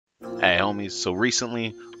Hey homies, so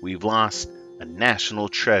recently we've lost a national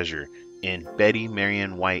treasure in Betty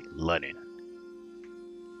Marion White Ludden.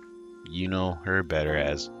 You know her better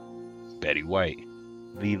as Betty White,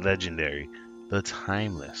 the legendary, the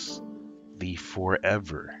timeless, the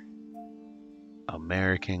forever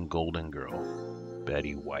American Golden Girl,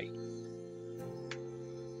 Betty White.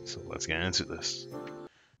 So let's get into this.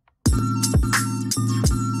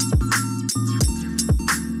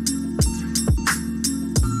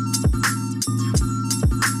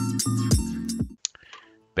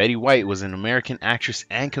 Betty White was an American actress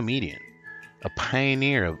and comedian, a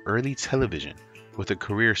pioneer of early television with a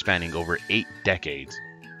career spanning over 8 decades.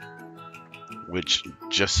 Which,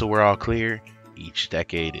 just so we're all clear, each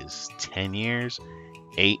decade is 10 years.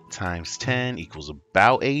 8 times 10 equals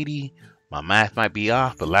about 80. My math might be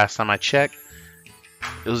off, but last time I checked,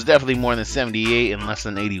 it was definitely more than 78 and less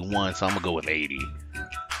than 81, so I'm gonna go with 80.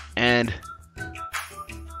 And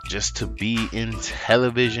just to be in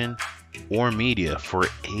television or media for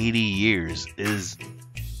 80 years is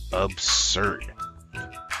absurd.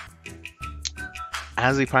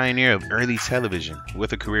 As a pioneer of early television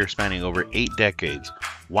with a career spanning over 8 decades,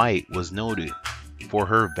 White was noted for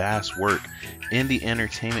her vast work in the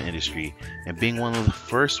entertainment industry and being one of the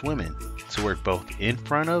first women to work both in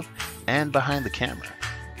front of and behind the camera.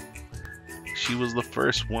 She was the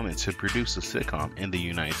first woman to produce a sitcom in the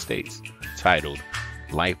United States titled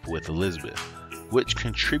Life with Elizabeth, which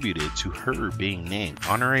contributed to her being named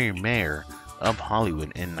honorary mayor of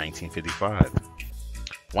Hollywood in 1955.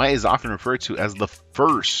 White is often referred to as the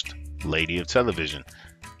first lady of television,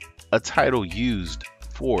 a title used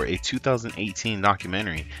for a 2018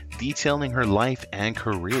 documentary detailing her life and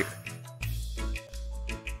career.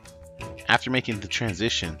 After making the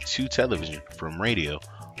transition to television from radio,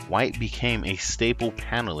 White became a staple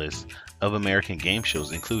panelist of American game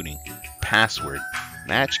shows including Password,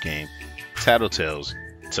 Match Game, Tattletales,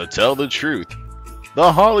 To Tell the Truth,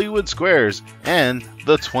 The Hollywood Squares, and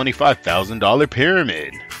the $25,000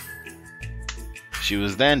 Pyramid. She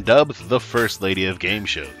was then dubbed the First Lady of Game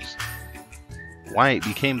Shows. White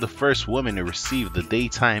became the first woman to receive the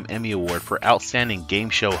Daytime Emmy Award for Outstanding Game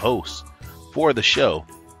Show Host for the show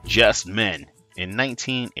Just Men in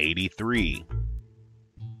 1983.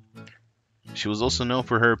 She was also known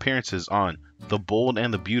for her appearances on The Bold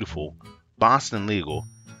and the Beautiful, Boston Legal,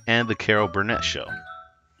 and The Carol Burnett Show.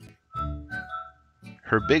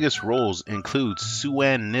 Her biggest roles include Sue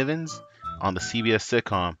Ann Nivens on the CBS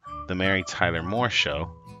sitcom The Mary Tyler Moore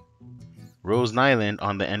Show, Rose Nyland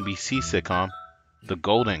on the NBC sitcom The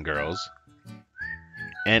Golden Girls,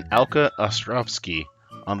 and Elka Ostrovsky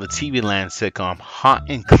on the TV Land sitcom Hot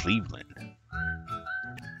in Cleveland.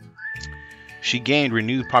 She gained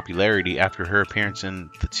renewed popularity after her appearance in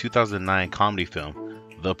the 2009 comedy film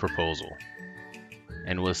The Proposal,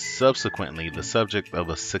 and was subsequently the subject of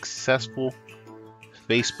a successful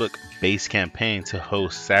Facebook-based campaign to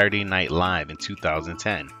host Saturday Night Live in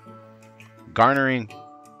 2010, garnering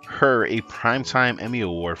her a Primetime Emmy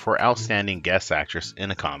Award for Outstanding Guest Actress in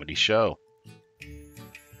a Comedy Show.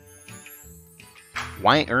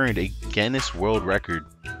 White earned a Guinness World Record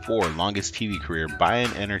for longest TV career by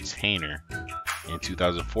an entertainer in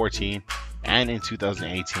 2014 and in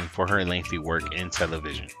 2018 for her lengthy work in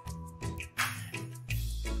television.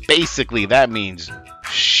 Basically, that means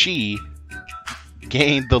she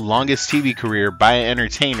gained the longest TV career by an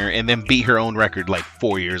entertainer and then beat her own record like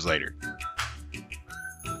 4 years later.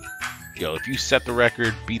 Yo, if you set the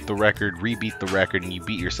record, beat the record, rebeat the record, and you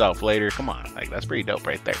beat yourself later, come on, like that's pretty dope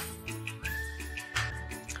right there.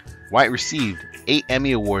 White received 8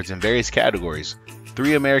 Emmy Awards in various categories,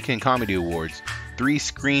 3 American Comedy Awards, 3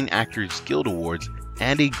 Screen Actors Guild Awards,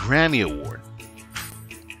 and a Grammy Award.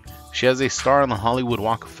 She has a star on the Hollywood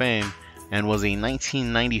Walk of Fame and was a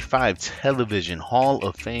 1995 Television Hall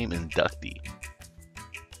of Fame inductee.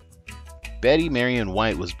 Betty Marion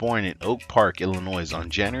White was born in Oak Park, Illinois on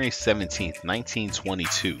January 17,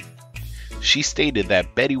 1922. She stated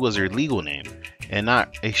that Betty was her legal name and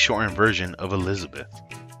not a shortened version of Elizabeth.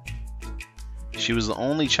 She was the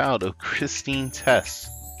only child of Christine Tess,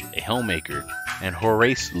 a homemaker, and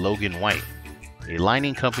Horace Logan White, a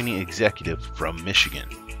lighting company executive from Michigan.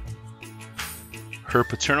 Her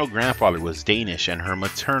paternal grandfather was Danish and her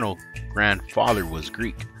maternal grandfather was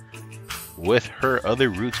Greek, with her other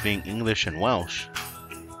roots being English and Welsh.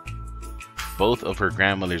 Both of her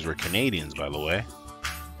grandmothers were Canadians, by the way.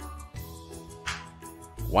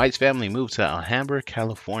 White's family moved to Alhambra,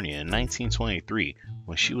 California in 1923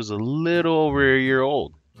 when she was a little over a year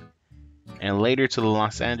old, and later to the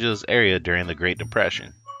Los Angeles area during the Great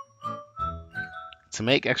Depression. To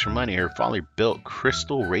make extra money, her father built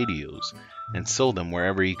crystal radios and sold them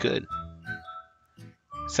wherever he could.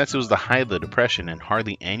 Since it was the height of the Depression and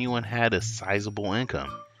hardly anyone had a sizable income,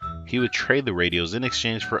 he would trade the radios in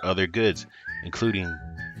exchange for other goods, including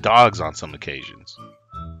dogs on some occasions.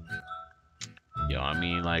 I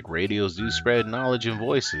mean, like, radios do spread knowledge and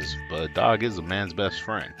voices, but a dog is a man's best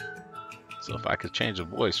friend. So if I could change a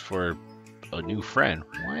voice for a new friend,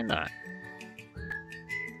 why not?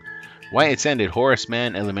 White attended Horace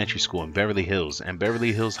Mann Elementary School in Beverly Hills and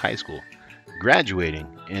Beverly Hills High School, graduating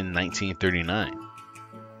in 1939.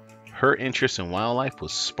 Her interest in wildlife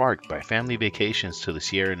was sparked by family vacations to the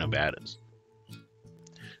Sierra Nevadas.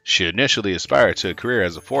 She initially aspired to a career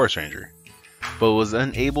as a forest ranger, but was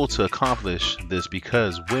unable to accomplish this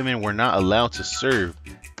because women were not allowed to serve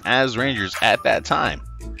as rangers at that time,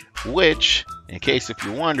 which, in case if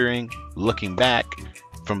you're wondering, looking back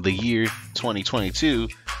from the year 2022,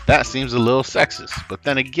 that seems a little sexist. But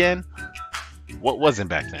then again, what wasn't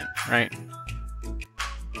back then, right?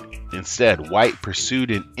 Instead, White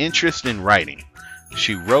pursued an interest in writing.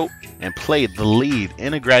 She wrote and played the lead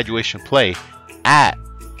in a graduation play at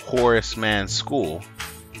Horace Mann School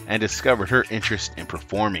and discovered her interest in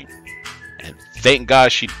performing. And thank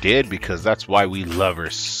God she did, because that's why we love her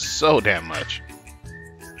so damn much.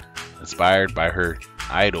 Inspired by her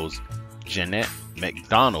idols Jeanette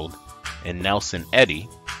MacDonald and Nelson Eddy,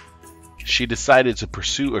 she decided to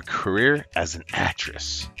pursue a career as an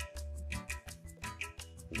actress.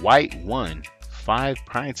 White won 5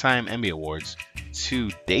 Primetime Emmy Awards, 2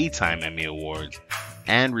 Daytime Emmy Awards,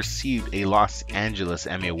 and received a Los Angeles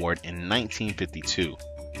Emmy Award in 1952.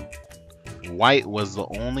 White was the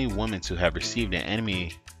only woman to have received an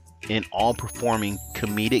Emmy in all performing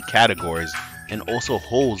comedic categories, and also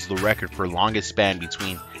holds the record for longest span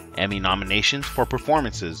between Emmy nominations for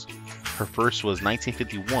performances. Her first was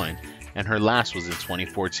 1951 and her last was in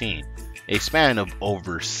 2014, a span of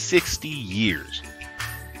over 60 years.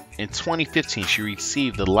 In 2015, she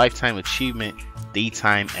received the Lifetime Achievement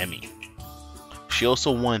Daytime Emmy. She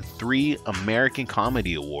also won 3 American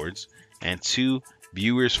Comedy Awards and 2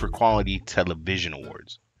 Viewers for Quality Television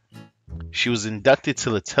Awards. She was inducted to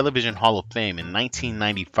the Television Hall of Fame in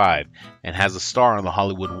 1995 and has a star on the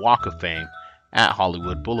Hollywood Walk of Fame at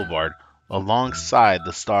Hollywood Boulevard alongside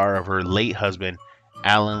the star of her late husband,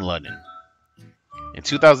 Alan Ludden. In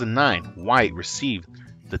 2009, White received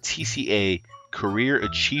the TCA Career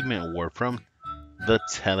Achievement Award from the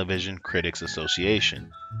Television Critics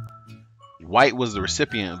Association. White was the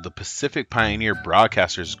recipient of the Pacific Pioneer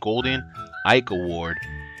Broadcasters Golden Ike Award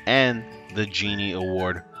and the Genie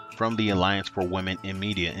Award from the Alliance for Women in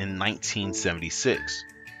Media in 1976.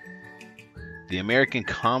 The American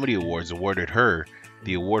Comedy Awards awarded her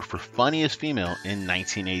the award for Funniest Female in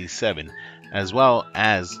 1987, as well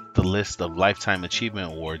as the list of Lifetime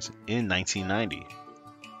Achievement Awards in 1990.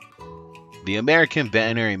 The American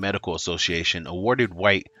Veterinary Medical Association awarded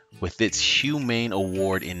White with its Humane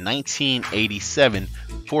Award in 1987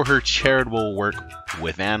 for her charitable work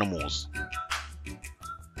with animals.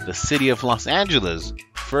 The city of Los Angeles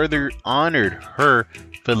further honored her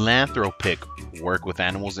philanthropic work with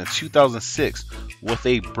animals in 2006 with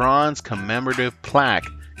a bronze commemorative plaque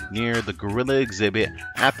near the gorilla exhibit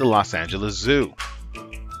at the Los Angeles Zoo.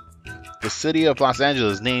 The city of Los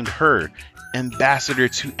Angeles named her ambassador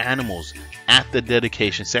to animals at the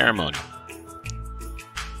dedication ceremony.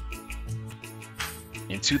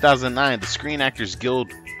 In 2009, the Screen Actors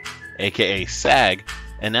Guild, aka SAG,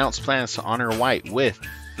 announced plans to honor White with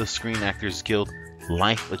the Screen Actors Guild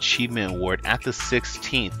Life Achievement Award at the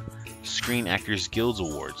 16th Screen Actors Guild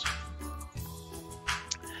Awards.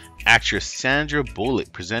 Actress Sandra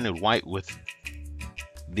Bullock presented White with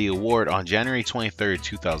the award on January 23,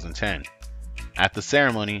 2010, at the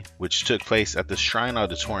ceremony, which took place at the Shrine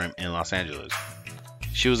Auditorium in Los Angeles.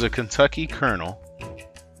 She was a Kentucky colonel.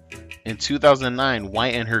 In 2009,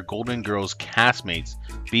 White and her Golden Girls castmates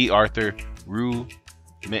B. Arthur, Rue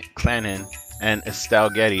McClanahan, and Estelle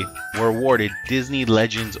Getty were awarded Disney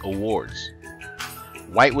Legends Awards.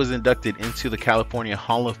 White was inducted into the California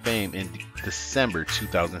Hall of Fame in December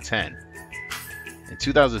 2010. In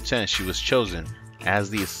 2010, she was chosen as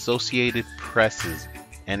the Associated Press's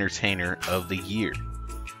Entertainer of the Year.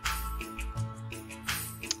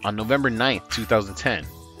 On November 9, 2010,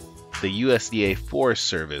 the USDA Forest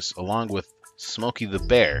Service, along with Smokey the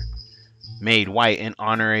Bear, made White an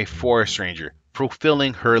honorary forest ranger,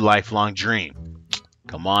 fulfilling her lifelong dream.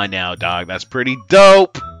 Come on now, dog, that's pretty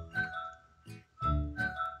dope!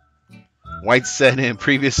 White said in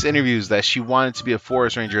previous interviews that she wanted to be a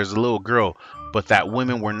forest ranger as a little girl, but that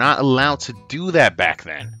women were not allowed to do that back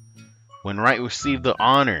then. When White received the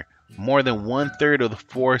honor, more than 1/3 of the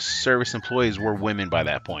Forest Service employees were women by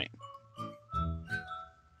that point.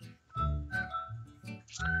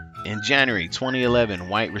 In January 2011,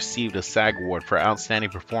 White received a SAG Award for Outstanding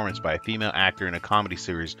Performance by a Female Actor in a Comedy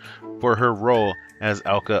Series for her role as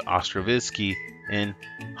Elka Ostrovsky in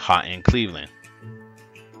Hot in Cleveland.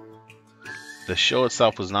 The show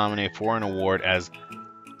itself was nominated for an award as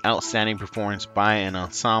Outstanding Performance by an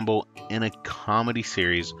Ensemble in a Comedy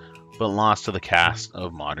Series, but lost to the cast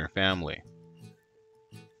of Modern Family.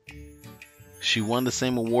 She won the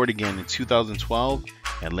same award again in 2012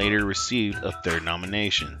 and later received a third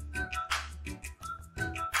nomination.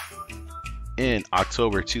 In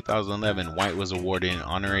October 2011, White was awarded an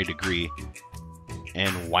honorary degree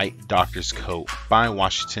in White Doctor's Coat by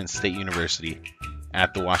Washington State University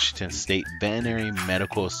at the Washington State Veterinary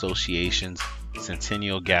Medical Association's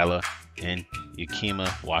Centennial Gala in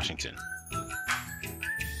Yakima, Washington.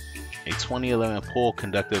 A 2011 poll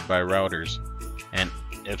conducted by Reuters and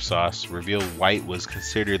Ipsos revealed White was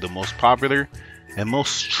considered the most popular and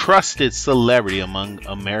most trusted celebrity among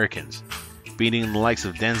Americans, beating the likes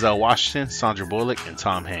of Denzel Washington, Sandra Bullock, and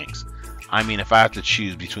Tom Hanks. I mean, if I have to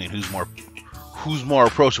choose between who's more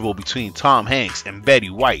approachable between Tom Hanks and Betty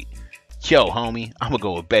White, yo, homie, I'm gonna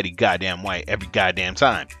go with Betty goddamn White every goddamn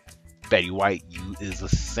time. Betty White, you is a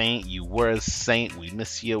saint. You were a saint. We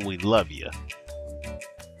miss you. We love you.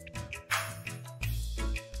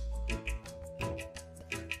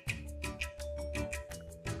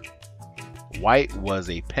 White was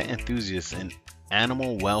a pet enthusiast and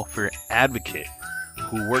animal welfare advocate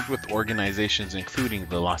who worked with organizations including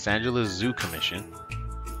the Los Angeles Zoo Commission,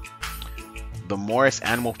 the Morris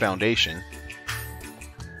Animal Foundation,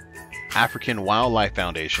 African Wildlife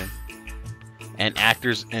Foundation, and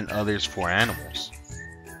Actors and Others for Animals,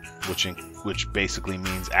 which basically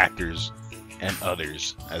means actors and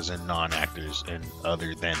others, as in non-actors and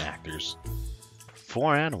other than actors,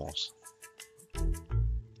 for animals.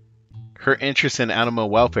 Her interest in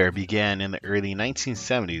animal welfare began in the early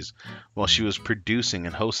 1970s while she was producing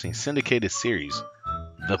and hosting syndicated series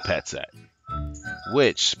The Pet Set,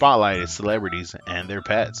 which spotlighted celebrities and their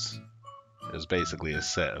pets. It was basically a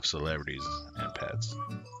set of celebrities and pets.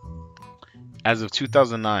 As of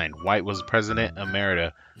 2009, White was President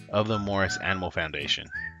Emerita of the Morris Animal Foundation,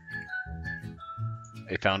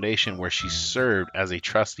 a foundation where she served as a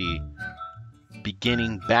trustee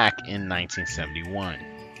beginning back in 1971.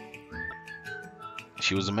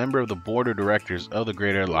 She was a member of the board of directors of the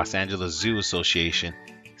Greater Los Angeles Zoo Association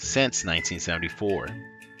since 1974.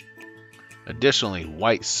 Additionally,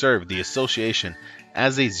 White served the association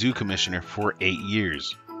as a zoo commissioner for 8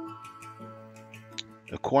 years.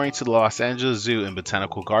 According to the Los Angeles Zoo and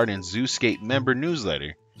Botanical Gardens Zooscape member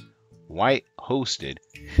newsletter, White hosted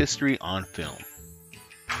History on Film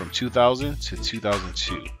from 2000 to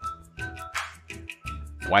 2002.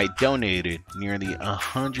 White donated nearly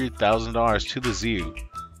 $100,000 to the zoo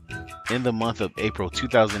in the month of April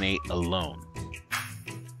 2008 alone.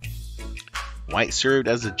 White served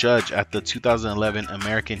as a judge at the 2011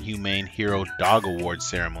 American Humane Hero Dog Awards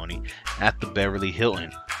ceremony at the Beverly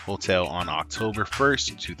Hilton Hotel on October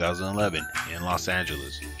 1st, 2011 in Los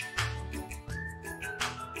Angeles.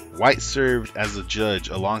 White served as a judge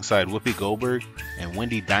alongside Whoopi Goldberg and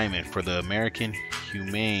Wendy Diamond for the American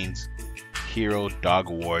Humane Hero Dog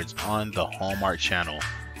Awards on the Hallmark Channel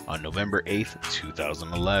on November 8th,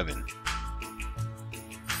 2011. In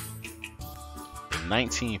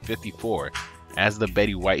 1954, as the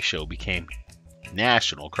Betty White Show became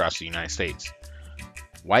national across the United States,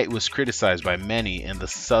 White was criticized by many in the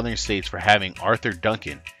southern states for having Arthur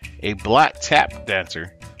Duncan, a black tap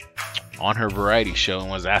dancer, on her variety show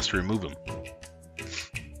and was asked to remove him.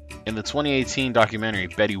 In the 2018 documentary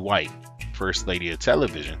Betty White, First Lady of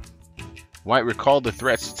Television, White recalled the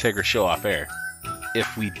threats to take her show off air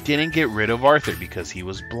if we didn't get rid of Arthur because he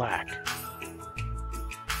was black.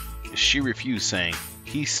 She refused, saying,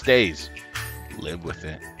 "He stays. Live with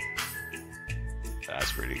it."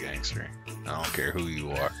 That's pretty gangster. I don't care who you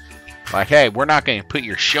are. Like, hey, we're not going to put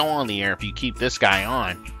your show on the air if you keep this guy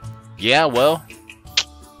on. Yeah, well,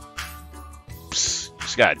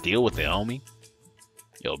 just got to deal with it, homie.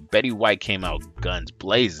 Yo, Betty White came out guns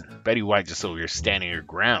blazing. Betty White just over here standing her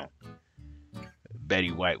ground.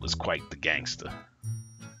 Betty White was quite the gangster.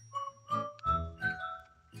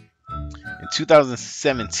 In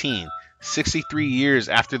 2017, 63 years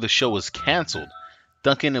after the show was canceled,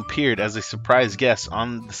 Duncan appeared as a surprise guest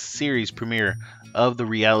on the series premiere of the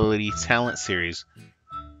reality talent series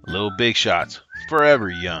Little Big Shots, Forever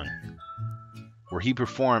Young, where he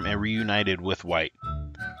performed and reunited with White,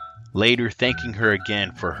 later thanking her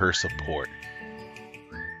again for her support.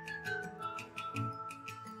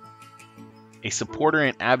 A supporter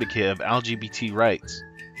and advocate of LGBT rights,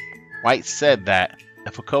 White said that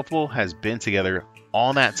if a couple has been together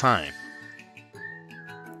all that time.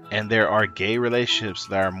 And there are gay relationships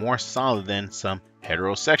that are more solid than some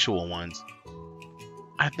heterosexual ones.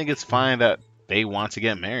 I think it's fine that they want to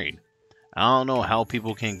get married. I don't know how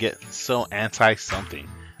people can get so anti something.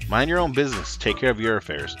 Mind your own business, take care of your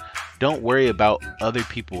affairs. Don't worry about other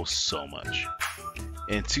people so much.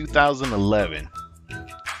 In 2011,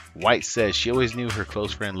 White said she always knew her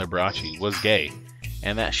close friend Liberace was gay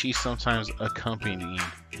and that she sometimes accompanied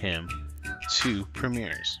him to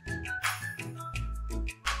premieres.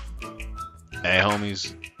 Hey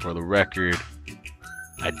homies, for the record,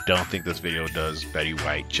 I don't think this video does Betty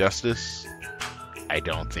White justice. I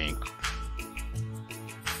don't think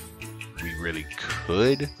we really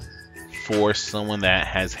could for someone that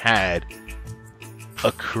has had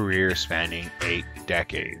a career spanning 8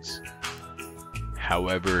 decades.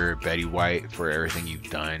 However, Betty White, for everything you've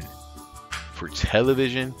done for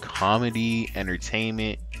television, comedy,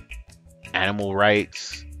 entertainment, animal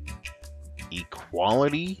rights,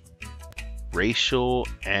 equality, racial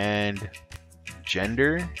and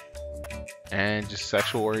gender, and just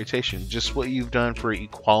sexual orientation, just what you've done for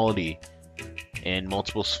equality in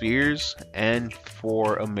multiple spheres and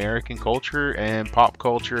for American culture and pop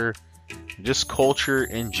culture, just culture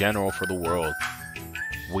in general for the world.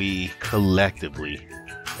 We collectively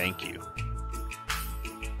thank you.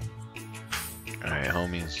 Alright,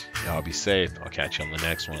 homies, y'all be safe. I'll catch you on the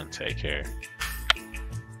next one. Take care.